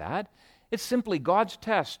discouraged by that. It's simply God's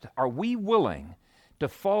test. Are we willing to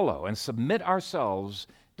follow and submit ourselves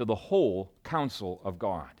to the whole counsel of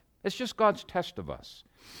God? It's just God's test of us.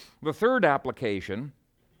 The third application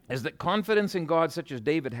is that confidence in God, such as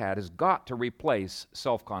David had, has got to replace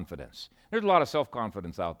self-confidence. There's a lot of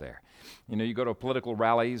self-confidence out there. You know, you go to political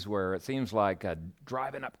rallies where it seems like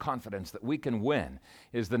driving up confidence that we can win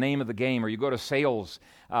is the name of the game, or you go to sales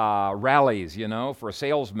rallies, you know, for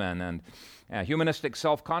salesmen and humanistic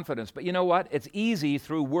self-confidence. But you know what? It's easy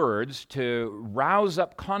through words to rouse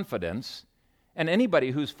up confidence, and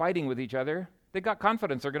anybody who's fighting with each other, they got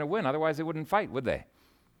confidence they're going to win. Otherwise, they wouldn't fight, would they?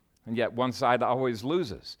 And yet one side always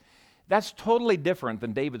loses. That's totally different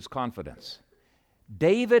than David's confidence.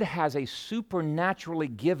 David has a supernaturally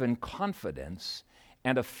given confidence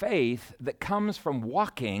and a faith that comes from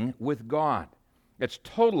walking with God. It's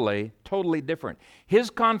totally, totally different. His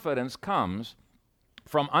confidence comes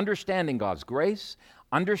from understanding God's grace,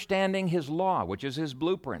 understanding His law, which is His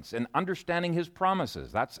blueprints, and understanding His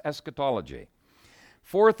promises. That's eschatology.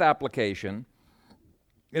 Fourth application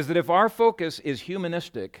is that if our focus is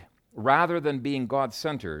humanistic rather than being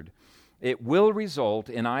God-centered, it will result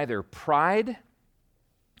in either pride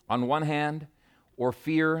on one hand or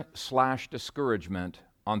fear/discouragement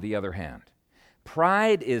on the other hand.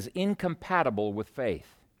 Pride is incompatible with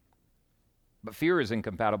faith, but fear is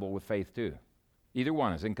incompatible with faith too. Either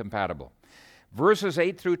one is incompatible. Verses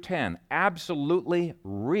 8 through 10 absolutely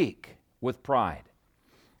reek with pride.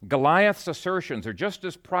 Goliath's assertions are just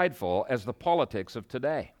as prideful as the politics of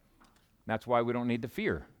today. That's why we don't need to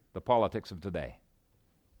fear the politics of today.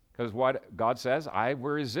 Because what God says, I will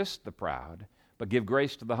resist the proud, but give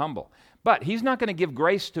grace to the humble. But He's not going to give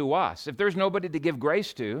grace to us. If there's nobody to give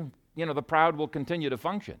grace to, you know, the proud will continue to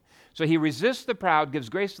function. So He resists the proud, gives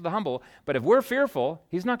grace to the humble, but if we're fearful,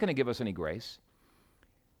 He's not going to give us any grace.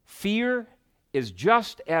 Fear is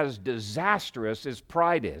just as disastrous as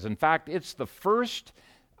pride is. In fact, it's the first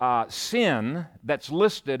sin that's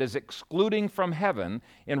listed as excluding from heaven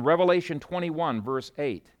in Revelation 21, verse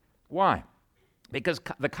 8. Why? Because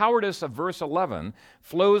the cowardice of verse 11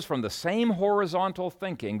 flows from the same horizontal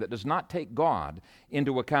thinking that does not take God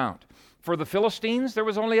into account. For the Philistines, there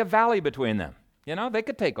was only a valley between them. You know, they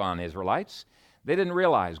could take on Israelites. They didn't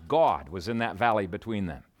realize God was in that valley between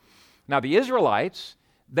them. Now, the Israelites,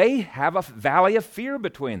 they have a valley of fear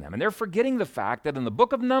between them, and they're forgetting the fact that in the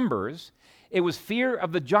book of Numbers, it was fear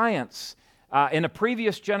of the giants in a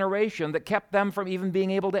previous generation that kept them from even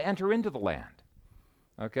being able to enter into the land.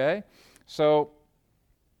 Okay? So,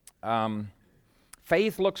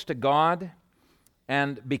 faith looks to God,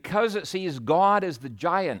 and because it sees God as the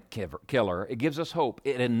giant killer, it gives us hope.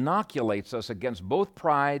 It inoculates us against both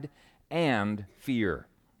pride and fear.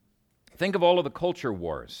 Think of all of the culture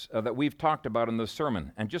wars that we've talked about in this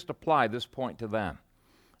sermon, and just apply this point to them.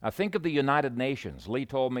 Think of the United Nations. Lee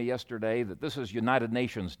told me yesterday that this is United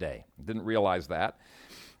Nations Day. Didn't realize that.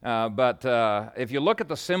 But if you look at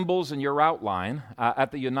the symbols in your outline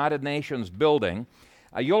at the United Nations building,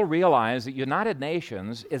 you'll realize that United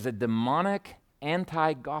Nations is a demonic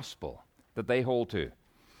anti-gospel that they hold to,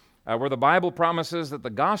 where the Bible promises that the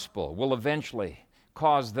gospel will eventually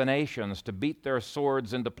cause the nations to beat their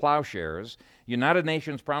swords into plowshares. United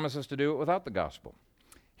Nations promises to do it without the gospel.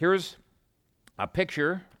 Here's a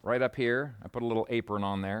picture right up here. I put a little apron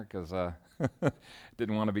on there because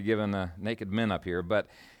didn't want to be given naked men up here. But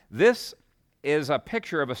this is a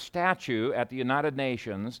picture of a statue at the United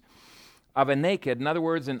Nations of a naked, in other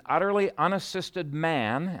words, an utterly unassisted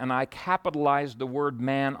man, and I capitalized the word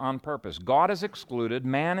man on purpose. God is excluded,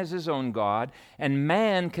 man is his own God, and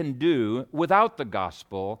man can do without the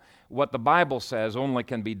gospel what the Bible says only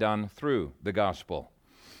can be done through the gospel.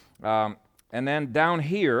 And then down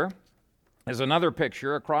here is another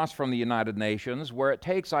picture across from the United Nations where it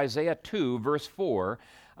takes Isaiah 2, verse 4,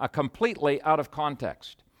 completely out of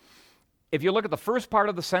context. If you look at the first part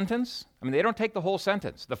of the sentence, I mean, they don't take the whole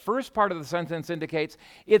sentence. The first part of the sentence indicates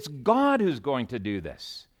it's God who's going to do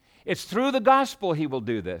this. It's through the gospel He will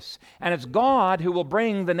do this. And it's God who will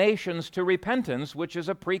bring the nations to repentance, which is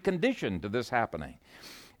a precondition to this happening.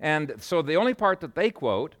 And so the only part that they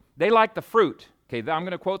quote, they like the fruit. Okay, I'm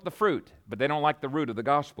going to quote the fruit, but they don't like the root of the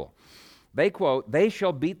gospel. They quote, "They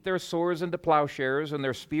shall beat their swords into plowshares and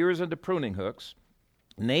their spears into pruning hooks.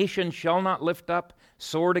 Nation shall not lift up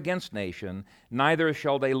sword against nation, neither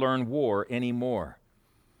shall they learn war anymore."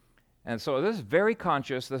 And so this is very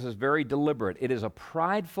conscious, this is very deliberate. It is a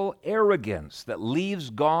prideful arrogance that leaves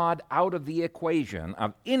God out of the equation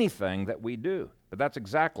of anything that we do. But that's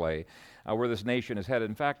exactly where this nation is headed.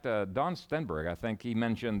 In fact, Don Stenberg, I think he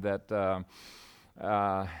mentioned that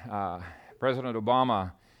President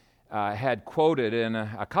Obama had quoted in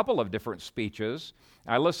a couple of different speeches.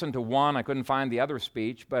 I listened to one, I couldn't find the other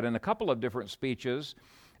speech, but in a couple of different speeches,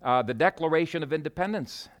 the Declaration of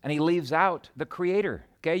Independence, and he leaves out the Creator.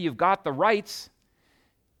 Okay, you've got the rights,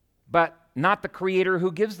 but not the Creator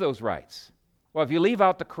who gives those rights. Well, if you leave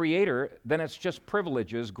out the Creator, then it's just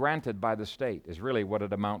privileges granted by the state, is really what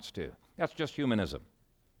it amounts to. That's just humanism.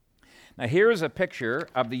 Now, here's a picture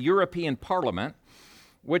of the European Parliament,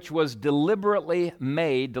 which was deliberately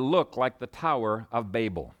made to look like the Tower of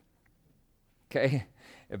Babel. Okay?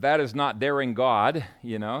 If that is not daring God,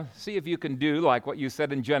 see if you can do like what you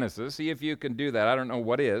said in Genesis. See if you can do that. I don't know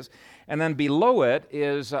what is. And then below it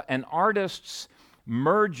is an artist's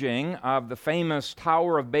merging of the famous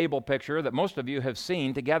Tower of Babel picture that most of you have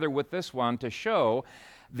seen together with this one to show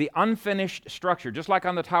the unfinished structure. Just like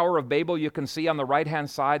on the Tower of Babel, you can see on the right-hand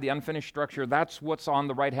side the unfinished structure. That's what's on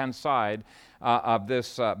the right-hand side of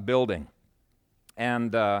this building.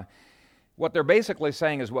 And what they're basically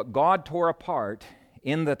saying is what God tore apart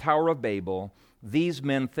in the Tower of Babel, these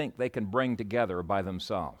men think they can bring together by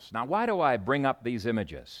themselves. Now, why do I bring up these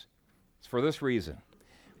images? It's for this reason.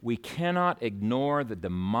 We cannot ignore the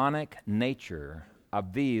demonic nature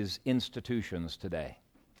of these institutions today.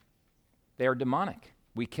 They are demonic.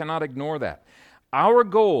 We cannot ignore that. Our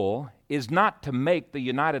goal is not to make the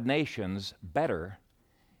United Nations better.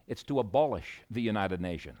 It's to abolish the United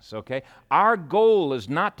Nations, okay? Our goal is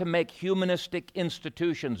not to make humanistic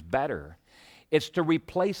institutions better. It's to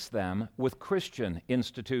replace them with Christian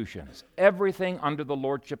institutions, everything under the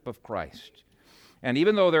lordship of Christ. And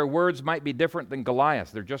even though their words might be different than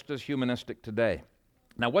Goliath, they're just as humanistic today.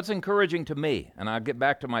 Now, what's encouraging to me, and I'll get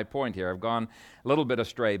back to my point here, I've gone a little bit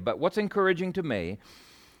astray, but what's encouraging to me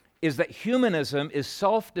is that humanism is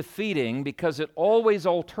self-defeating because it always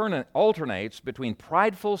alternates between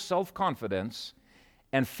prideful self-confidence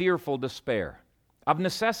and fearful despair. Of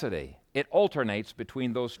necessity, it alternates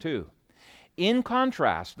between those two. In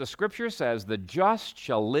contrast, the Scripture says, the just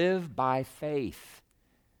shall live by faith.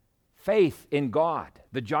 Faith in God,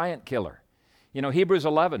 the giant killer. Hebrews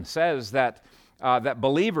 11 says that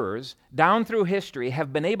believers down through history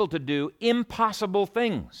have been able to do impossible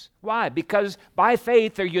things. Why? Because by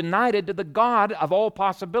faith they're united to the God of all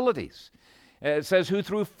possibilities. It says, who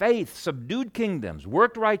through faith subdued kingdoms,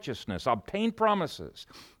 worked righteousness, obtained promises,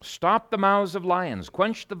 stopped the mouths of lions,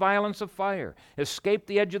 quenched the violence of fire, escaped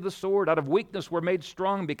the edge of the sword, out of weakness were made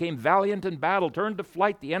strong, became valiant in battle, turned to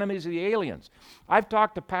flight the enemies of the aliens. I've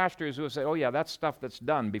talked to pastors who have said, oh yeah, that's stuff that's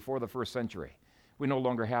done before the first century. We no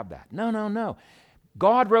longer have that. No.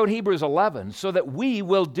 God wrote Hebrews 11 so that we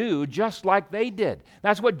will do just like they did.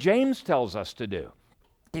 That's what James tells us to do.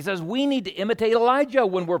 He says we need to imitate Elijah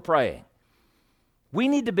when we're praying. We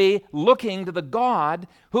need to be looking to the God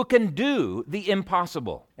who can do the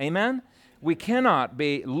impossible. Amen? We cannot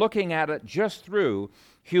be looking at it just through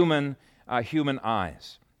human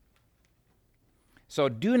eyes. So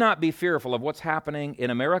do not be fearful of what's happening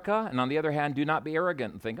in America, and on the other hand, do not be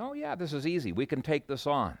arrogant and think, oh yeah, this is easy, we can take this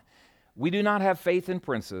on. We do not have faith in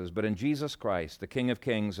princes, but in Jesus Christ, the King of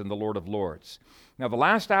Kings and the Lord of Lords. Now, the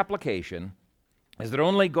last application is that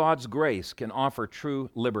only God's grace can offer true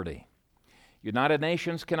liberty. United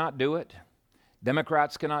Nations cannot do it.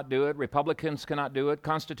 Democrats cannot do it. Republicans cannot do it.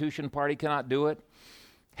 Constitution Party cannot do it.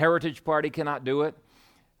 Heritage Party cannot do it.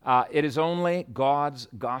 It is only God's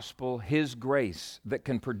gospel, His grace, that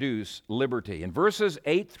can produce liberty. In verses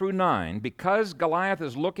 8 through 9, because Goliath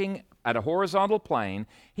is looking at a horizontal plane,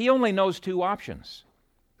 he only knows two options.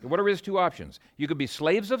 What are his two options? You could be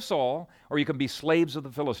slaves of Saul, or you can be slaves of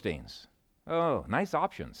the Philistines. Oh, nice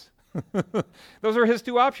options. Those are his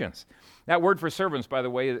two options. That word for servants, by the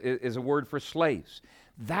way, is a word for slaves.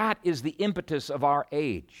 That is the impetus of our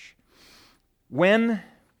age. When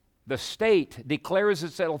the state declares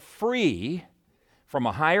itself free from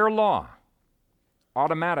a higher law,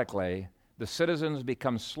 automatically the citizens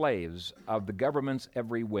become slaves of the government's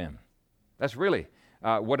every whim. That's really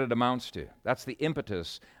what it amounts to. That's the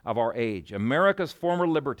impetus of our age. America's former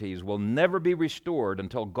liberties will never be restored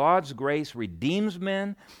until God's grace redeems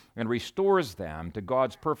men and restores them to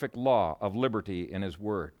God's perfect law of liberty in His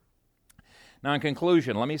Word. Now, in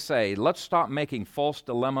conclusion, let me say, let's stop making false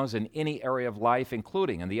dilemmas in any area of life,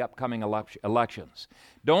 including in the upcoming elections.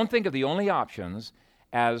 Don't think of the only options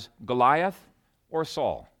as Goliath or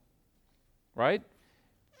Saul, right?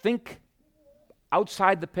 Think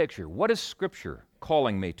outside the picture. What is Scripture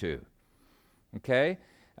calling me to? Okay?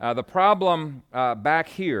 The problem back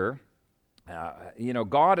here,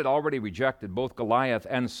 God had already rejected both Goliath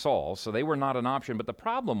and Saul, so they were not an option. But the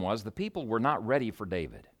problem was the people were not ready for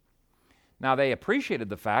David. Now, they appreciated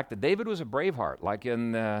the fact that David was a Braveheart, like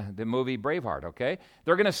in the movie Braveheart, okay?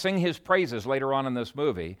 They're going to sing his praises later on in this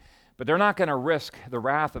movie, but they're not going to risk the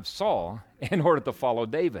wrath of Saul in order to follow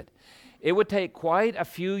David. It would take quite a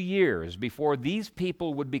few years before these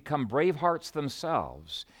people would become Bravehearts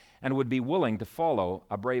themselves and would be willing to follow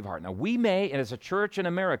a Braveheart. Now, we may, as a church in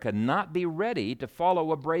America, not be ready to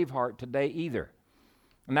follow a Braveheart today either.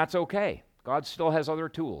 And that's okay. God still has other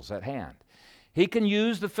tools at hand. He can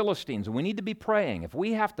use the Philistines, and we need to be praying. If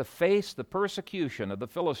we have to face the persecution of the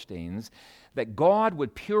Philistines, that God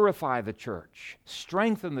would purify the church,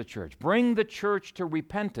 strengthen the church, bring the church to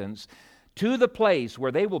repentance, to the place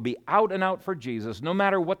where they will be out and out for Jesus, no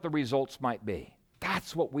matter what the results might be.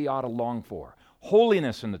 That's what we ought to long for.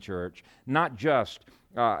 Holiness in the church, not just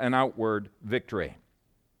an outward victory.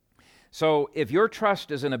 So if your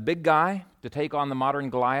trust is in a big guy to take on the modern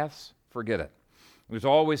Goliaths, forget it. There's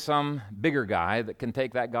always some bigger guy that can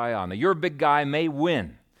take that guy on. Now, your big guy may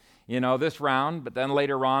win, this round, but then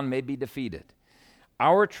later on may be defeated.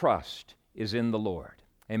 Our trust is in the Lord.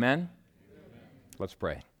 Amen? Amen. Let's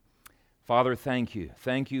pray. Father, thank you.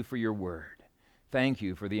 Thank you for your word. Thank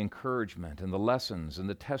you for the encouragement and the lessons and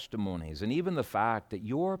the testimonies and even the fact that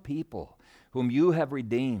your people whom you have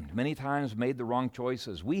redeemed many times made the wrong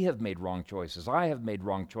choices. We have made wrong choices. I have made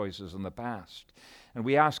wrong choices in the past. And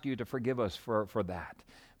we ask you to forgive us for that.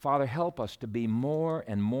 Father, help us to be more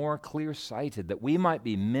and more clear-sighted, that we might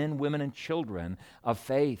be men, women, and children of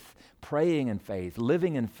faith, praying in faith,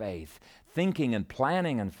 living in faith, thinking and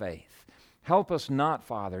planning in faith. Help us not,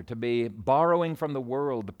 Father, to be borrowing from the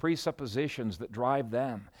world the presuppositions that drive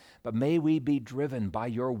them, but may we be driven by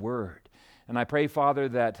your word. And I pray, Father,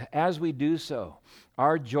 that as we do so,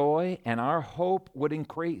 our joy and our hope would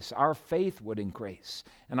increase, our faith would increase,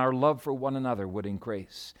 and our love for one another would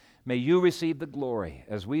increase. May you receive the glory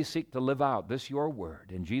as we seek to live out this your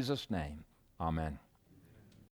word. In Jesus' name, amen.